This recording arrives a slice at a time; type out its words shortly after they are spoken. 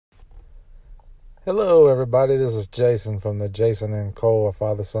Hello, everybody. This is Jason from the Jason and Kole A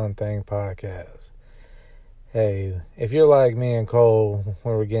Father-Son Thing podcast. Hey, if you're like me and Kole,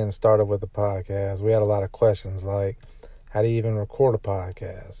 when we're getting started with the podcast, we had a lot of questions like, how do you even record a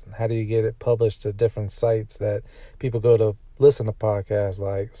podcast? And how do you get it published to different sites that people go to listen to podcasts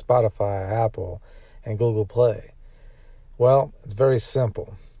like Spotify, Apple, and Google Play? Well, it's very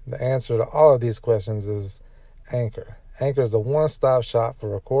simple. The answer to all of these questions is Anchor. Anchor is the one-stop shop for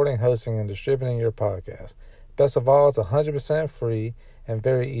recording, hosting, and distributing your podcast. Best of all, it's 100% free and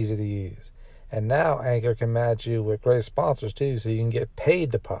very easy to use. And now Anchor can match you with great sponsors too, so you can get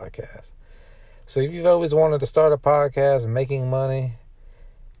paid to podcast. So if you've always wanted to start a podcast and making money,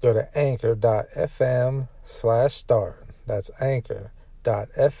 go to anchor.fm/start. That's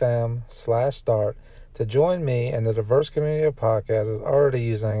anchor.fm/start to join me and the diverse community of podcasters already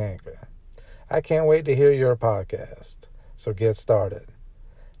using Anchor. I can't wait to hear your podcast. So get started.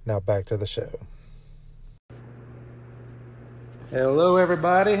 Now back to the show. Hello,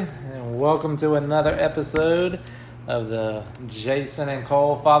 everybody, and welcome to another episode of the Jason and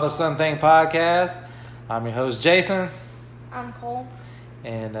Kole Father-Son Thing podcast. I'm your host, Jason. I'm Kole.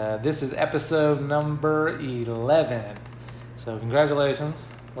 And this is episode number 11. So congratulations.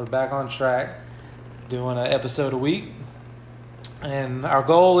 We're back on track, doing an episode a week. And our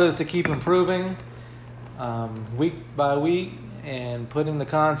goal is to keep improving week by week and putting the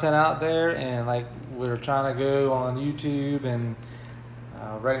content out there. And like we're trying to go on YouTube, and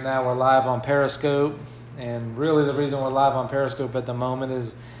right now we're live on Periscope. And really the reason we're live on Periscope at the moment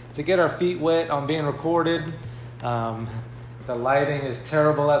is to get our feet wet on being recorded. The lighting is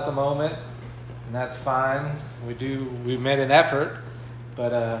terrible at the moment, and that's fine. We've made an effort,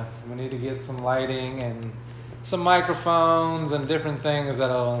 but we need to get some lighting and some microphones and different things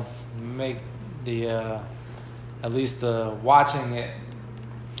that'll make the at least the watching it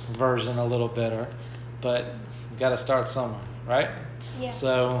version a little better. But you got to start somewhere, right? Yeah.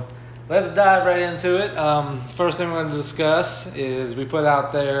 So let's dive right into it. First thing we're going to discuss is we put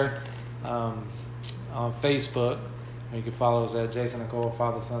out there on Facebook. You can follow us at Jason and Kole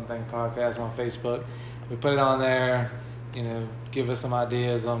Father-Son Thing podcast on Facebook. We put it on there. Give us some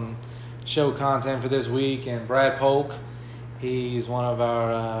ideas on show content for this week. And Brad Polk, he's one of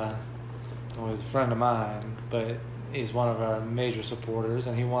our he's a friend of mine, but he's one of our major supporters,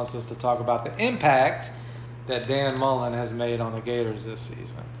 and he wants us to talk about the impact that Dan Mullen has made on the Gators this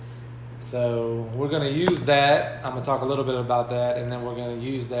season. So we're going to use that. I'm going to talk a little bit about that, and then we're going to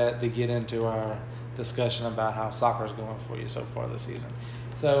use that to get into our discussion about how soccer is going for you so far this season.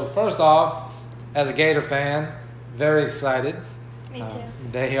 So first off, as a Gator fan, very excited. Me too.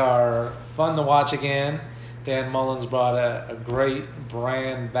 They are fun to watch again. Dan Mullen's brought a great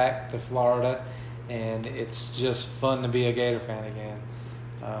brand back to Florida, and it's just fun to be a Gator fan again.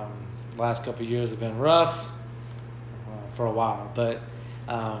 Last couple of years have been rough for a while, but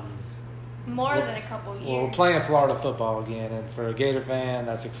more than a couple years. Well, we're playing Florida football again, and for a Gator fan,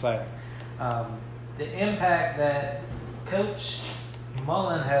 that's exciting. The impact that Coach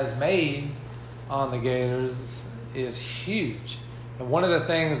Mullen has made on the Gators is huge. And one of the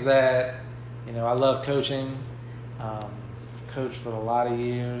things that, I love coaching. I've coached for a lot of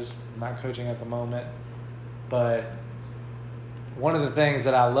years. I'm not coaching at the moment. But one of the things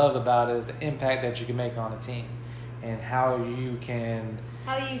that I love about it is the impact that you can make on a team and how you can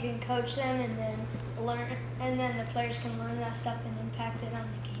coach them and then learn, and then the players can learn that stuff and impact it on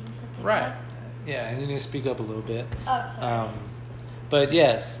the games that they right. play. Yeah, and you need to speak up a little bit. Oh, sorry. But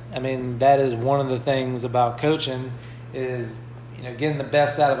yes, that is one of the things about coaching is, getting the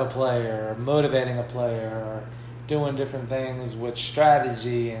best out of a player, or motivating a player, or doing different things with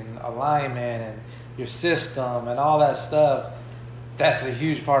strategy and alignment and your system and all that stuff. That's a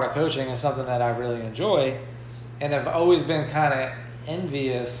huge part of coaching and something that I really enjoy. And I've always been kind of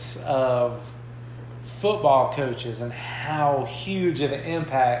envious of football coaches and how huge of an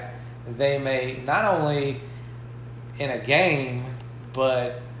impact they make, not only in a game,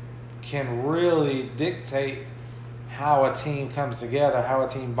 but can really dictate how a team comes together, how a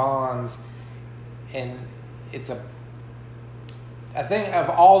team bonds. And I think of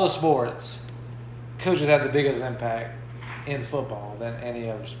all the sports, coaches have the biggest impact in football than any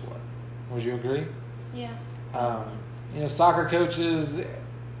other sport. Would you agree? Yeah. Soccer coaches,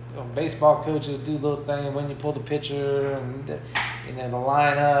 baseball coaches do little things when you pull the pitcher and the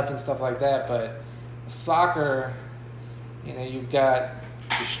lineup and stuff like that. But soccer, you've got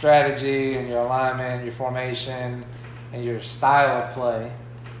your strategy and your alignment, your formation, and your style of play.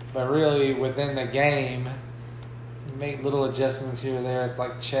 But really, within the game, you make little adjustments here or there. It's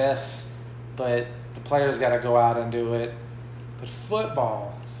like chess, but the players got to go out and do it. But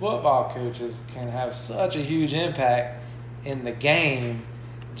football football coaches can have such a huge impact in the game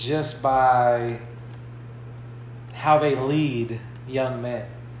just by how they lead young men.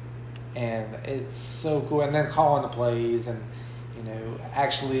 And it's so cool. And then calling the plays and,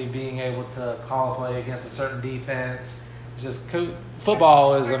 actually being able to call a play against a certain defense. Just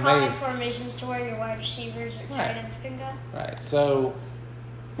football is amazing. Calling formations to where your wide receivers or tight ends can go. Right. So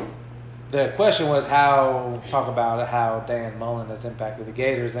the question was talk about how Dan Mullen has impacted the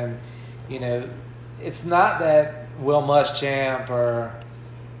Gators. And, it's not that Will Muschamp or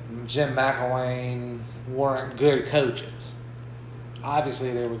Jim McElwain weren't good coaches.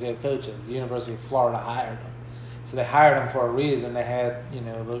 Obviously, they were good coaches. The University of Florida hired them. So they hired them for a reason. They had,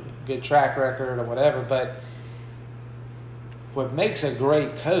 a good track record or whatever. But what makes a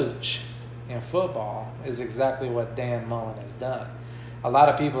great coach in football is exactly what Dan Mullen has done. A lot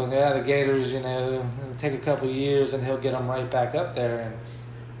of people, the Gators, it'll take a couple of years and he'll get them right back up there. And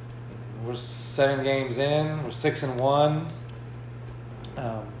we're 7 games in. We're 6-1.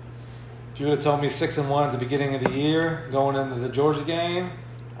 If you would have told me 6-1 at the beginning of the year, going into the Georgia game,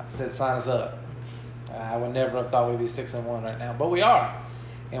 I said sign us up. I would never have thought we'd be 6-1 right now, but we are.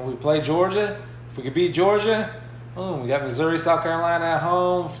 And we play Georgia. If we could beat Georgia, we got Missouri, South Carolina at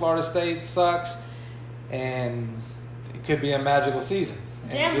home. Florida State sucks, and it could be a magical season.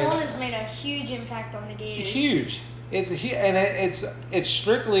 Dan Mullen has made a huge impact on the Gators. Huge. It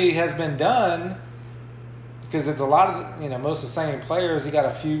strictly has been done because it's a lot of most of the same players. He got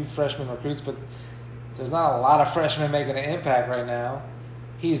a few freshman recruits, but there's not a lot of freshmen making an impact right now.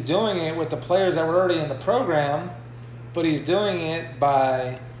 He's doing it with the players that were already in the program, but he's doing it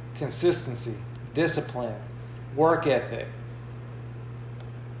by consistency, discipline, work ethic,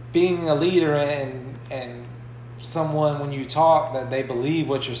 being a leader and someone when you talk that they believe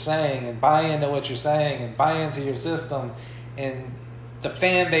what you're saying and buy into what you're saying and buy into your system, and the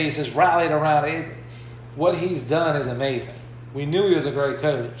fan base is rallied around it. What he's done is amazing. We knew he was a great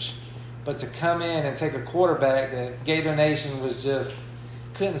coach, but to come in and take a quarterback that Gator Nation was just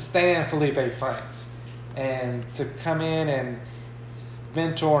couldn't stand Felipe Franks, and to come in and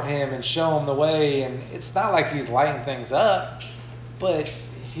mentor him and show him the way, and it's not like he's lighting things up, but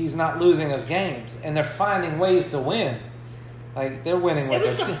he's not losing us games, and they're finding ways to win. Like, they're winning. It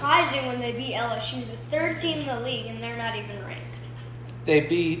was surprising when they beat LSU, the third team in the league, and they're not even ranked. They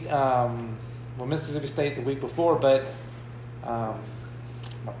beat Mississippi State the week before, but my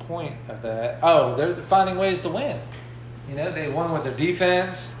point of that, they're finding ways to win. They won with their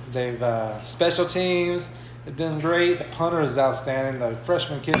defense. They've special teams. They've been great. The punter is outstanding. The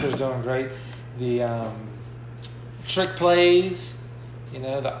freshman kicker's doing great. The trick plays,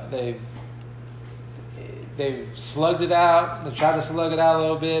 they've slugged it out. They tried to slug it out a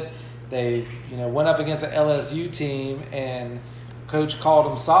little bit. They went up against an LSU team, and coach called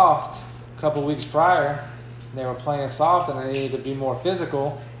them soft a couple weeks prior. They were playing soft, and they needed to be more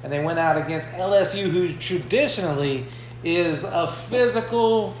physical. And they went out against LSU, who traditionally is a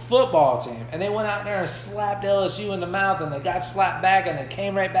physical football team. And they went out there and slapped LSU in the mouth, and they got slapped back, and they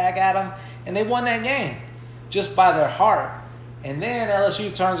came right back at them, and they won that game just by their heart. And then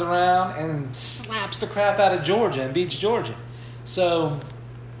LSU turns around and slaps the crap out of Georgia and beats Georgia. So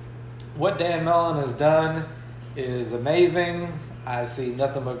what Dan Mullen has done is amazing. I see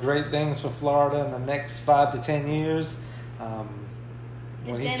nothing but great things for Florida in the next 5 to 10 years.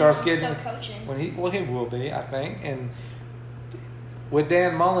 When he starts getting, coaching. He will be, I think. And with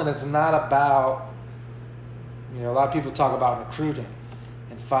Dan Mullen, it's not about, a lot of people talk about recruiting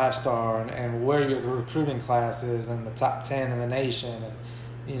and 5-star and where your recruiting class is and the top 10 in the nation,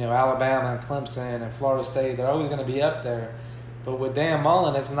 and Alabama and Clemson and Florida State, they're always going to be up there. But with Dan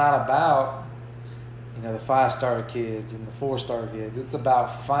Mullen, it's not about the 5-star kids and the 4-star kids. It's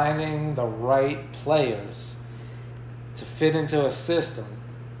about finding the right players to fit into a system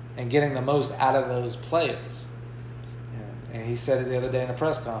and getting the most out of those players. And he said it the other day in a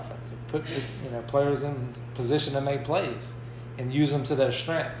press conference. Put players in position to make plays and use them to their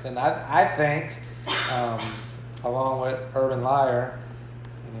strengths. And I think, along with Urban Meyer,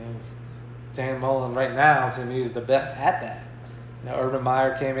 Dan Mullen right now to me is the best at that. Urban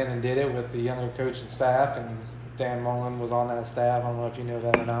Meyer came in and did it with the younger coaching staff, and Dan Mullen was on that staff. I don't know if you know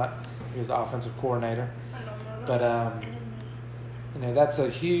that or not. He was the offensive coordinator. I don't know that. But that's a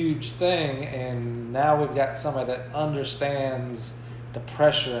huge thing, and now we've got somebody that understands the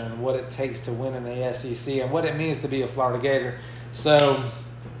pressure and what it takes to win in the SEC and what it means to be a Florida Gator. So,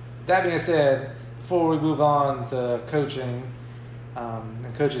 that being said, before we move on to coaching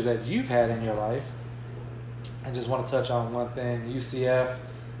and coaches that you've had in your life, I just want to touch on one thing. UCF,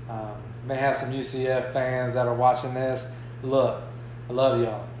 may have some UCF fans that are watching this. Look, I love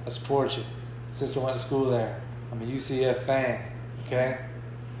y'all. I support you. My sister went to school there. I'm a UCF fan. Okay?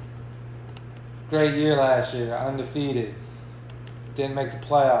 Great year last year. Undefeated. Didn't make the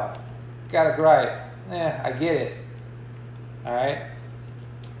playoff. Got it right. I get it. All right?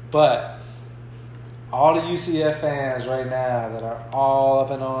 But all the UCF fans right now that are all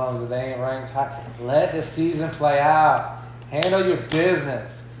up in arms that they ain't ranked high, let the season play out. Handle your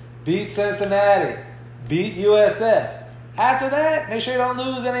business. Beat Cincinnati. Beat USF. After that, make sure you don't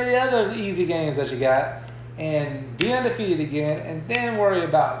lose any of the other easy games that you got. And be undefeated again, and then worry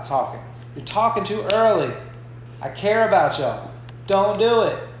about talking. You're talking too early. I care about y'all. Don't do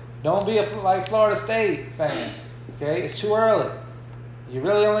it. Don't be like Florida State fan. Okay? It's too early. You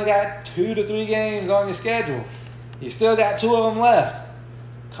really only got 2 to 3 games on your schedule. You still got 2 of them left.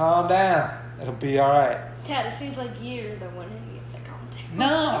 Calm down. It'll be all right. Ted, it seems like you're the one who needs to calm down.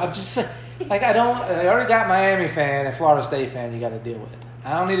 No, I'm just saying. Like, I already got Miami fan and Florida State fan you got to deal with.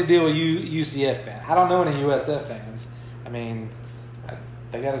 I don't need to deal with UCF fan. I don't know any USF fans. I mean,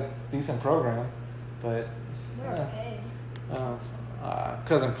 they got a decent program, but They're okay.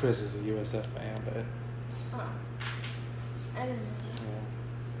 Cousin Chris is a USF fan, but I didn't know that.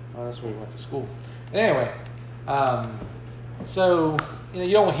 yeah. Well, that's where he went to school. Anyway, so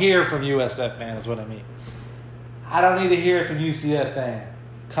you don't hear from USF fans, is what I mean. I don't need to hear from UCF fan.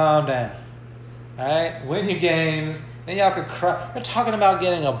 Calm down. All right, win your games. Then y'all could cry. They're talking about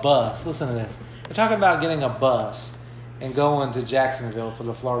getting a bus. Listen to this. They're talking about getting a bus and going to Jacksonville for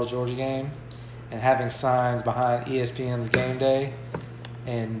the Florida-Georgia game and having signs behind ESPN's game day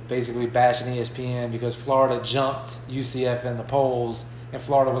and basically bashing ESPN because Florida jumped UCF in the polls and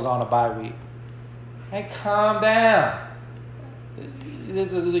Florida was on a bye week. Hey, calm down.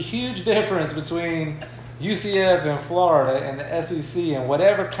 There's a huge difference between UCF and Florida and the SEC and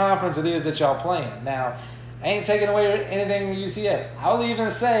whatever conference it is that y'all playing. Now, I ain't taking away anything from UCF. I'll even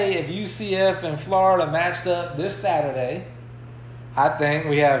say if UCF and Florida matched up this Saturday, I think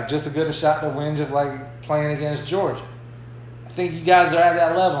we have just as good a shot to win just like playing against Georgia. I think you guys are at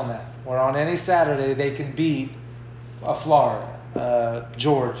that level now, where on any Saturday they can beat a Florida,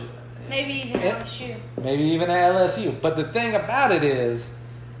 Georgia. Maybe even LSU. Maybe even at LSU. But the thing about it is,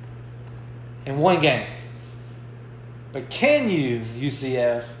 in one game. But can you,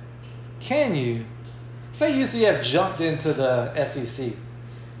 UCF, say UCF jumped into the SEC.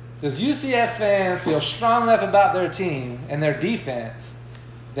 Does UCF fans feel strong enough about their team and their defense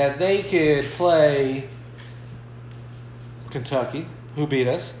that they could play Kentucky, who beat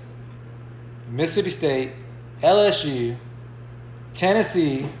us, Mississippi State, LSU,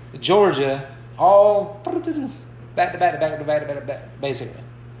 Tennessee, Georgia, all back to back, basically?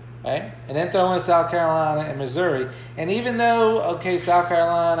 Right? And then throw in South Carolina and Missouri. And even though, okay, South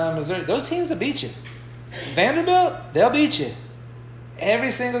Carolina, Missouri, those teams will beat you. Vanderbilt, they'll beat you.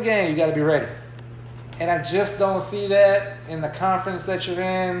 Every single game, you got to be ready. And I just don't see that in the conference that you're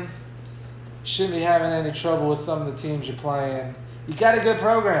in. Shouldn't be having any trouble with some of the teams you're playing. You got a good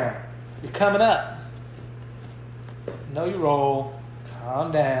program. You're coming up. Know your role.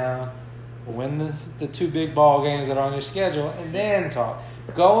 Calm down. Win the 2 big ball games that are on your schedule, and then talk.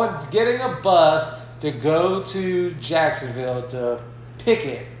 Getting a bus to go to Jacksonville to pick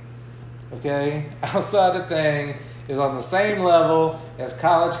it. Okay? Outside the thing is on the same level as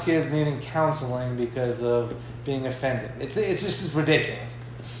college kids needing counseling because of being offended. It's just ridiculous.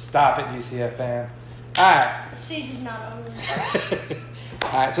 Stop it, UCF fan. All right. The season's not over.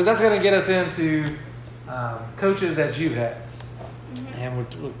 All right, so that's going to get us into coaches that you've had. Mm-hmm. And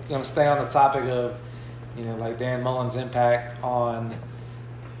we're going to stay on the topic of, like Dan Mullen's impact on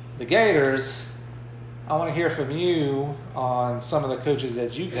the Gators. I want to hear from you on some of the coaches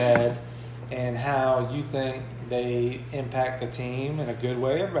that you've had and how you think they impact the team in a good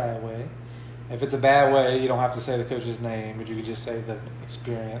way or bad way. If it's a bad way, you don't have to say the coach's name, but you could just say the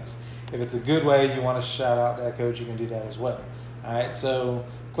experience. If it's a good way, you want to shout out that coach, you can do that as well. All right, so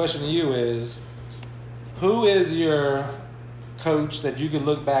question to you is, who is your coach that you could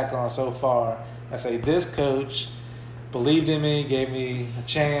look back on so far and say, this coach believed in me, gave me a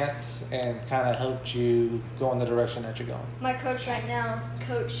chance, and kind of helped you go in the direction that you're going? My coach right now,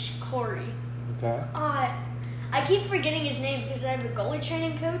 Coach Corey. Okay. I keep forgetting his name because I have a goalie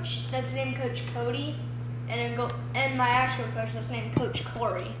training coach that's named Coach Cody, and my actual coach that's named Coach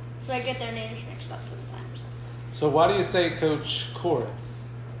Corey. So I get their names mixed up sometimes. So why do you say Coach Corey?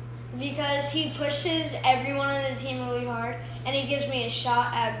 Because he pushes everyone on the team really hard, and he gives me a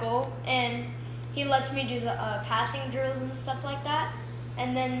shot at goal, and he lets me do the passing drills and stuff like that.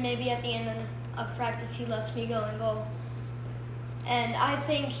 And then maybe at the end of practice, he lets me go and goal. And I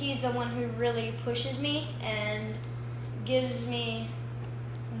think he's the one who really pushes me and gives me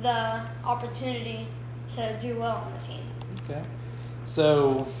the opportunity to do well on the team. Okay.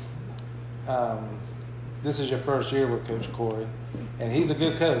 So, this is your first year with Coach Kole, and he's a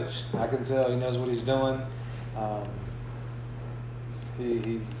good coach. I can tell he knows what he's doing.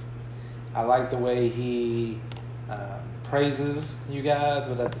 I like the way he praises you guys,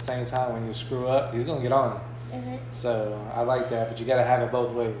 but at the same time, when you screw up, he's going to get on you. Mm-hmm. So I like that, but you got to have it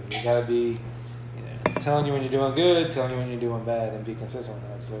both ways. You got to be, telling you when you're doing good, telling you when you're doing bad, and be consistent with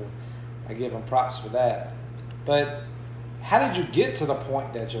that. So I give him props for that. But how did you get to the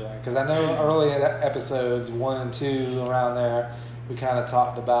point that you're at? Because I know early episodes 1 and 2 around there, we kind of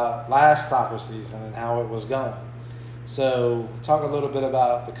talked about last soccer season and how it was going. So talk a little bit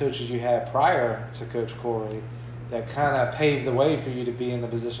about the coaches you had prior to Coach Kole that kind of paved the way for you to be in the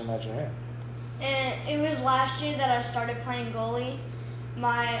position that you're in. And it was last year that I started playing goalie.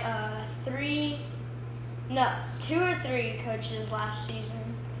 My 2 or 3 coaches last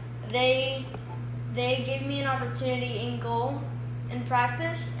season, they gave me an opportunity in goal in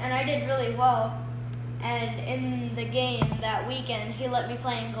practice, and I did really well. And in the game that weekend, he let me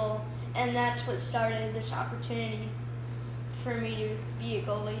play in goal, and that's what started this opportunity for me to be a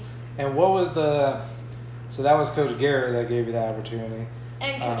goalie. And what was so that was Coach Gary that gave you the opportunity.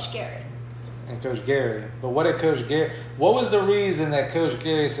 And Coach Garrett. And Coach Gary. But what was the reason that Coach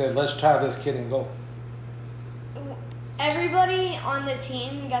Gary said, let's try this kid in goal? Everybody on the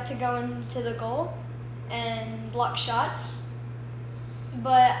team got to go into the goal and block shots,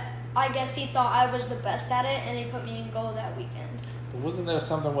 but I guess he thought I was the best at it, and he put me in goal that weekend. But wasn't there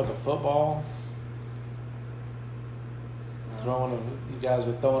something with a football? You guys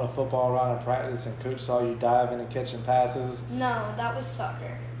were throwing a football around in practice, and Coach saw you diving and catching passes. No, that was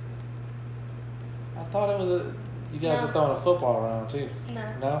soccer. I thought it was you guys were throwing a football around too.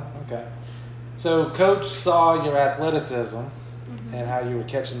 No. No? Okay. So Coach saw your athleticism and how you were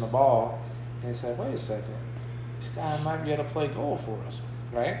catching the ball, and he said, wait a second, this guy might be able to play goal for us,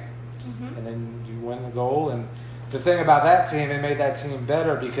 right? Mm-hmm. And then you win the goal. And the thing about that team, it made that team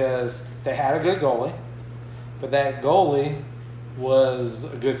better because they had a good goalie, but that goalie was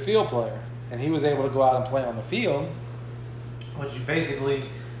a good field player, and he was able to go out and play on the field, which you basically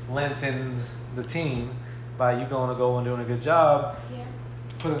lengthened the team by you going to goal and doing a good job. Yeah.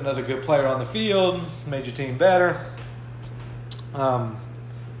 Put another good player on the field, made your team better.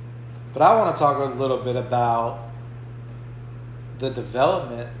 But I want to talk a little bit about the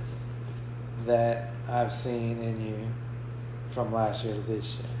development that I've seen in you from last year to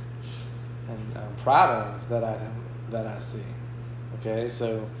this year, and I'm proud of that I see. Okay,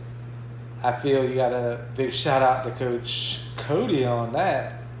 so I feel you got a big shout out to Coach Cody on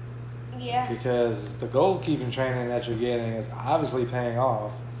that. Yeah. Because the goalkeeping training that you're getting is obviously paying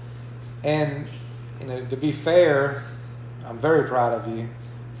off. And, to be fair, I'm very proud of you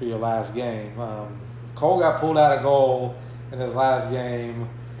for your last game. Kole got pulled out of goal in his last game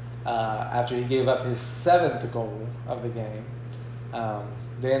after he gave up his 7th goal of the game.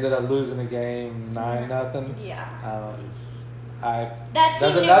 They ended up losing the game 9-0. Yeah. That's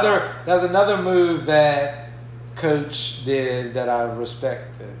another move that Coach did that I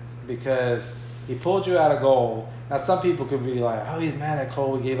respected, because he pulled you out of goal. Now, some people could be like, oh, he's mad at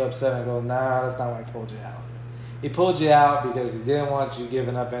Kole, he gave up 7 goals. Nah, that's not why he pulled you out. He pulled you out because he didn't want you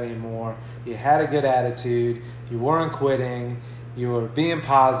giving up anymore. You had a good attitude. You weren't quitting. You were being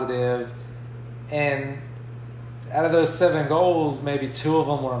positive. And out of those 7 goals, maybe 2 of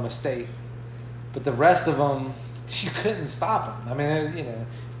them were a mistake. But the rest of them, you couldn't stop them. I mean, you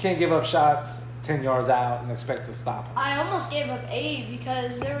can't give up shots 10 yards out and expect to stop them. I almost gave up 8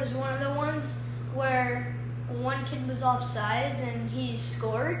 because there was one of the ones where one kid was offsides and he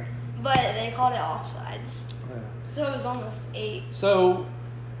scored, but they called it offsides. Yeah. So it was almost 8. So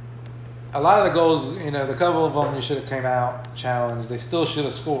a lot of the goals, the couple of them you should have came out, challenged. They still should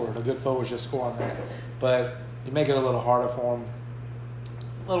have scored. A good forward should score on that. But you make it a little harder for them.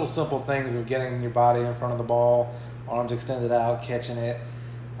 Little simple things of getting your body in front of the ball, arms extended out, catching it.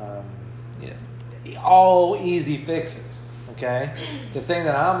 All easy fixes, okay? The thing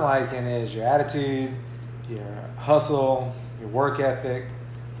that I'm liking is your attitude, your hustle, your work ethic.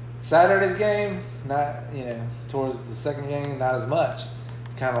 Saturday's game, not, towards the second game, not as much.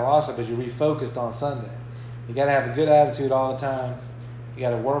 You kind of lost it, but you refocused on Sunday. You got to have a good attitude all the time. You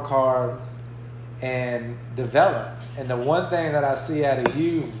got to work hard and develop. And the one thing that I see out of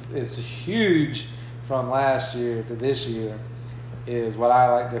you is huge from last year to this year is what I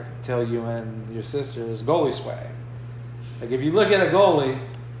like to tell you and your sister is goalie swag. Like, if you look at a goalie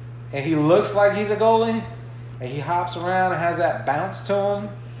and he looks like he's a goalie and he hops around and has that bounce to him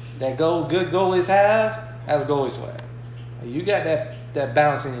that good goalies have, that's goalie swag. You got that that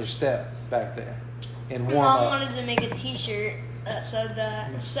bounce in your step back there and My warm mom up. wanted to make a T-shirt that said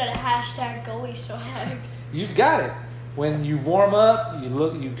hashtag goalie swag. You've got it. When you warm up,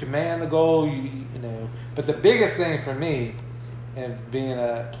 you command the goal. You know. But the biggest thing for me, and being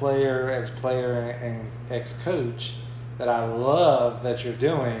a player, ex-player, and ex-coach, that I love that you're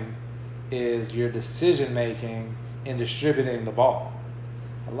doing is your decision making in distributing the ball.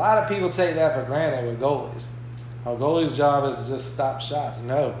 A lot of people take that for granted with goalies. A goalie's job is to just stop shots.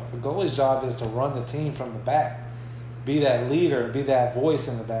 No, a goalie's job is to run the team from the back, be that leader, be that voice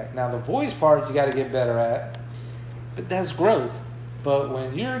in the back. Now the voice part you got to get better at, but that's growth. But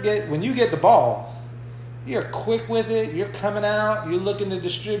when you get the ball, you're quick with it. You're coming out. You're looking to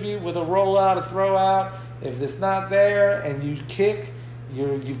distribute with a rollout, a throw out. If it's not there and you kick,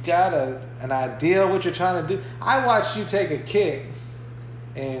 you've got an idea what you're trying to do. I watched you take a kick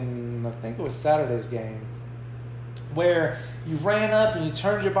in, I think it was Saturday's game, where you ran up and you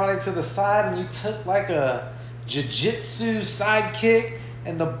turned your body to the side and you took like a jiu-jitsu side kick.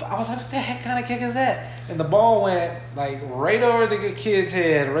 And I was like, what the heck kind of kick is that? And the ball went like right over the kid's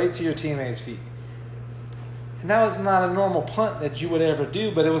head, right to your teammate's feet. And that was not a normal punt that you would ever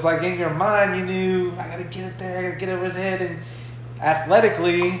do, but it was like in your mind you knew, I got to get it there, I got to get over his head. And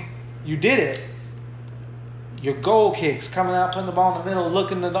athletically, you did it. Your goal kicks, coming out, putting the ball in the middle,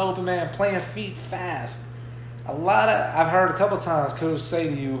 looking at the open man, playing feet fast. I've heard a couple times coach say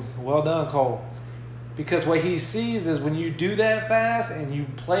to you, well done, Kole. Because what he sees is when you do that fast and you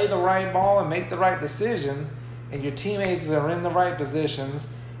play the right ball and make the right decision and your teammates are in the right positions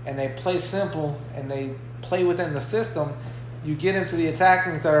and they play simple and they play within the system, you get into the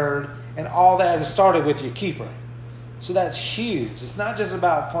attacking third and all that is started with your keeper. So that's huge. It's not just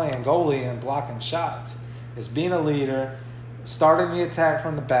about playing goalie and blocking shots. It's being a leader, starting the attack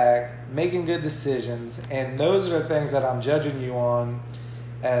from the back, making good decisions, and those are the things that I'm judging you on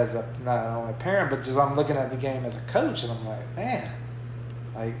as not only a parent, but just I'm looking at the game as a coach, and I'm like, man,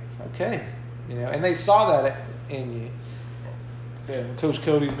 like, okay, and they saw that in you. And Coach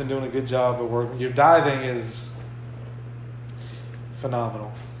Cody's been doing a good job of working. Your diving is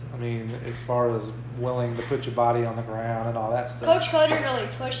phenomenal. I mean, as far as willing to put your body on the ground and all that stuff. Coach Cody really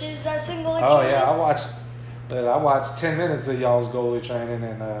pushes that single. Oh yeah, I watched 10 minutes of y'all's goalie training,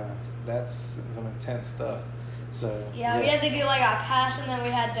 and that's some intense stuff. So yeah, we had to do like a pass, and then we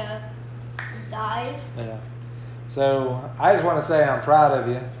had to dive. Yeah. So I just want to say I'm proud of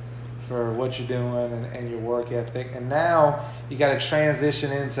you for what you're doing and your work ethic. And now you got to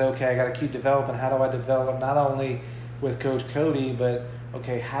transition into, okay, I got to keep developing. How do I develop not only with Coach Cody, but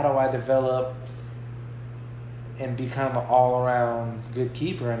okay, how do I develop and become an all-around good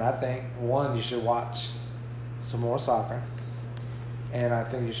keeper? And I think, one, you should watch some more soccer. And I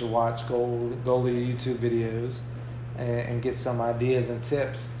think you should watch goalie YouTube videos and get some ideas and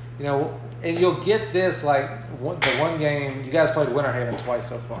tips. And you'll get this, like, the one game, you guys played Winter Haven twice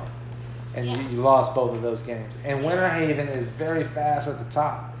so far. And you lost both of those games. And Winter Haven is very fast at the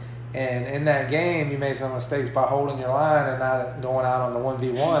top. And in that game, you made some mistakes by holding your line and not going out on the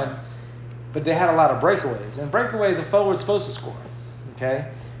 1v1. But they had a lot of breakaways. And breakaways, a forward's supposed to score.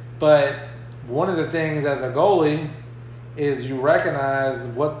 Okay? But one of the things as a goalie is you recognize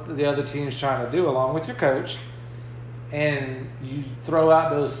what the other team's trying to do along with your coach. And you throw out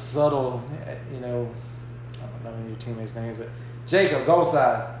those subtle, I don't know your teammates' names, but Jacob, goal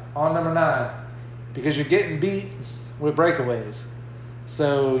side, on number 9. Because you're getting beat with breakaways.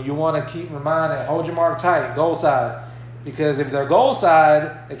 So you want to keep reminding, hold your mark tight, goal side. Because if they're goal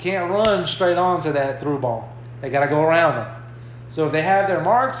side, they can't run straight onto that through ball. They got to go around them. So if they have their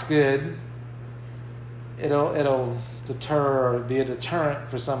marks good, it'll deter or be a deterrent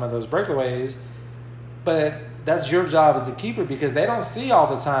for some of those breakaways. But that's your job as the keeper because they don't see all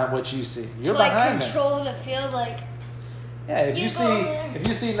the time what you see. You're behind them. Control the field, like. Yeah, if you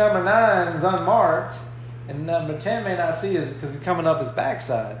see number 9's unmarked and number 10 may not see it because he's coming up his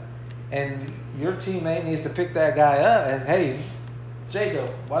backside, and your teammate needs to pick that guy up and hey, Jacob,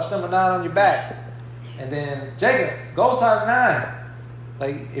 watch number 9 on your back, and then Jacob, goal side 9.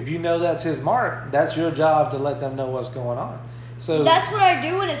 Like if you know that's his mark, that's your job to let them know what's going on. So that's what I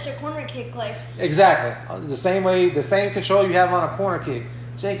do when it's a corner kick, like. Exactly, the same control you have on a corner kick.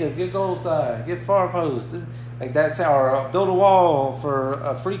 Jacob, get goal side, get far post. Like that's or build a wall for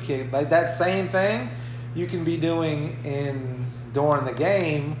a free kick. Like that same thing you can be doing during the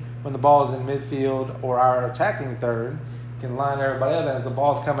game when the ball's in midfield or our attacking third. You can line everybody up as the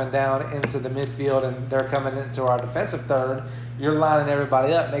ball's coming down into the midfield and they're coming into our defensive third. You're lining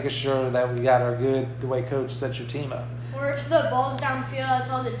everybody up, making sure that we got the way coach sets your team up. Or if the ball's downfield,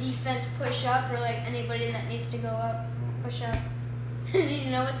 that's all the defense push up, or like anybody that needs to go up, push up.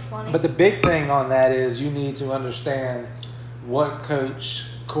 You know what's funny? But the big thing on that is you need to understand what Coach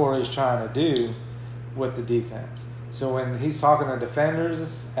Corey's trying to do with the defense. So when he's talking to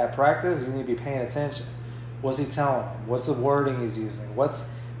defenders at practice, you need to be paying attention. What's he telling them? What's the wording he's using?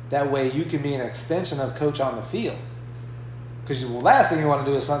 That way you can be an extension of Coach on the field. Because the last thing you want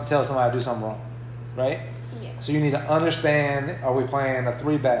to do is tell somebody to do something wrong, right? Yeah. So you need to understand: are we playing a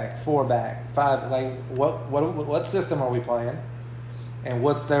 3-back, 4-back, 5? Like what system are we playing? And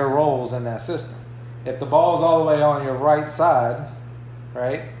what's their roles in that system? If the ball's all the way on your right side,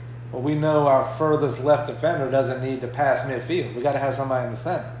 right? Well, we know our furthest left defender doesn't need to pass midfield. We got to have somebody in the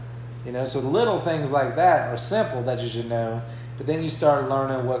center. So little things like that are simple that you should know. But then you start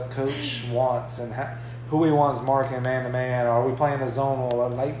learning what Coach wants and who he wants marking man to man. Or are we playing a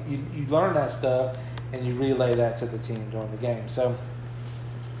zonal? Like you learn that stuff and you relay that to the team during the game. So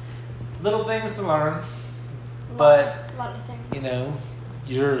little things to learn, but a lot of things.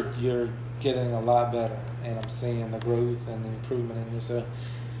 You're getting a lot better, and I'm seeing the growth and the improvement in you. So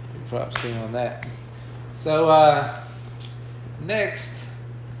props to you on that. So next,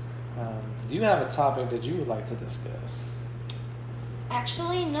 do you have a topic that you would like to discuss?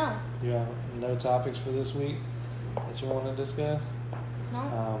 Actually, no. You have no topics for this week that you want to discuss?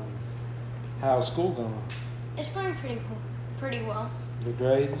 No. How's school going? It's going pretty well. Your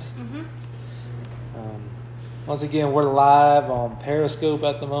grades? Mm-hmm. Once again, we're live on Periscope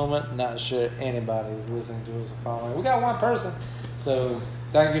at the moment. Not sure anybody's listening to us or following. We got one person. So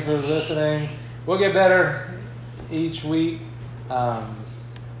thank you for listening. We'll get better each week. But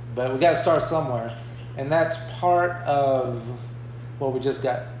we got to start somewhere. And that's part of what we just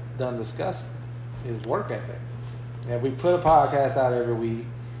got done discussing is work ethic. And we put a podcast out every week,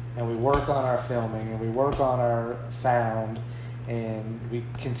 and we work on our filming, and we work on our sound, and we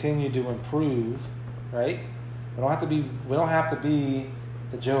continue to improve, right? We don't have to be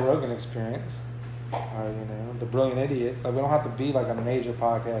the Joe Rogan Experience or the Brilliant Idiot. Like, we don't have to be like a major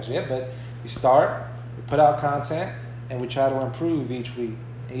podcast yet, but we start, we put out content, and we try to improve each week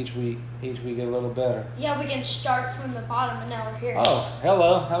get a little better. Yeah, we can start from the bottom, and now we're here. Oh,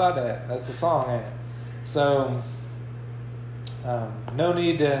 hello! How about that? That's the song, ain't it? So, no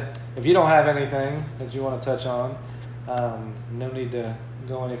need to. If you don't have anything that you want to touch on, no need to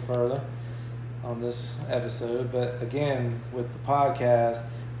go any further on this episode. But again, with the podcast,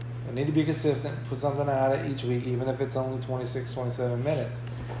 we need to be consistent, put something out each week, even if it's only 26, 27 minutes.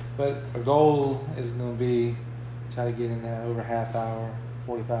 But our goal is going to be try to get in that over half hour,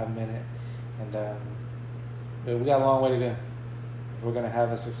 45 minute. And but we got a long way to go. We're going to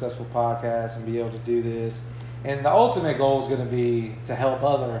have a successful podcast and be able to do this. And the ultimate goal is going to be to help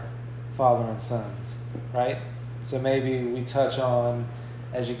other father and sons, right? So maybe we touch on,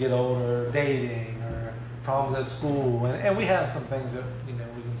 as you get older, dating or problems at school, and we have some things that we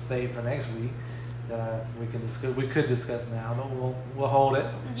can save for next week that we could discuss now, but we'll hold it,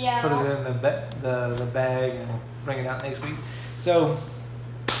 Yeah. put it in the bag, and bring it out next week. So,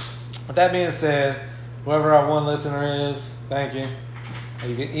 with that being said, whoever our one listener is, thank you.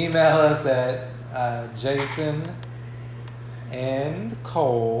 You can email us at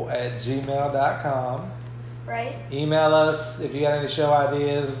jasonandcole@gmail.com. Right. Email us if you got any show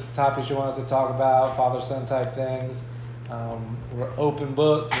ideas, topics you want us to talk about, father-son type things. We're open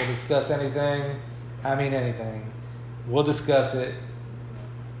book. We'll discuss anything. I mean anything. We'll discuss it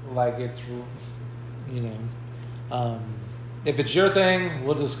like it's, if it's your thing,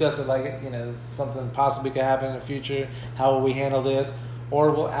 we'll discuss it like, something possibly could happen in the future. How will we handle this? Or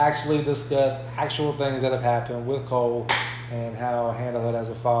we'll actually discuss actual things that have happened with Kole and how I'll handle it as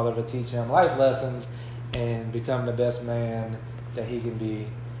a father to teach him life lessons and become the best man that he can be.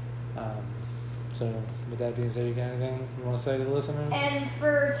 So with that being said, you got anything you want to say to the listeners? And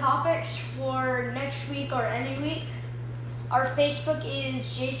for topics for next week or any week, our Facebook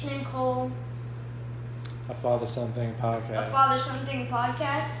is Jason and Kole, A Father Something a podcast. Father Something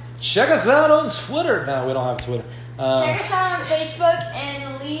podcast. Check us out on Twitter. No, we don't have Twitter. Check us out on Facebook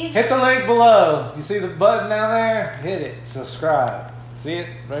and leave. Hit the link below. You see the button down there? Hit it. Subscribe. See it?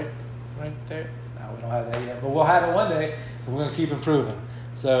 Right there? No, we don't have that yet. But we'll have it one day. So we're going to keep improving.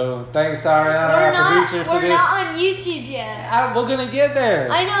 So thanks to Ariana, our producer, for We're this. not on YouTube yet. We're going to get there.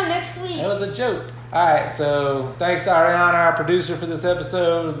 I know, next week. That was a joke. All right. So thanks to Ariana, our producer, for this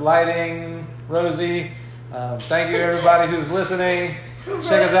episode. Lighting, Rosie. Thank you, everybody who's listening.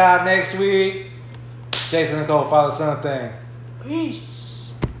 Check us out next week. Jason and Kole, Father Son Thing. Peace.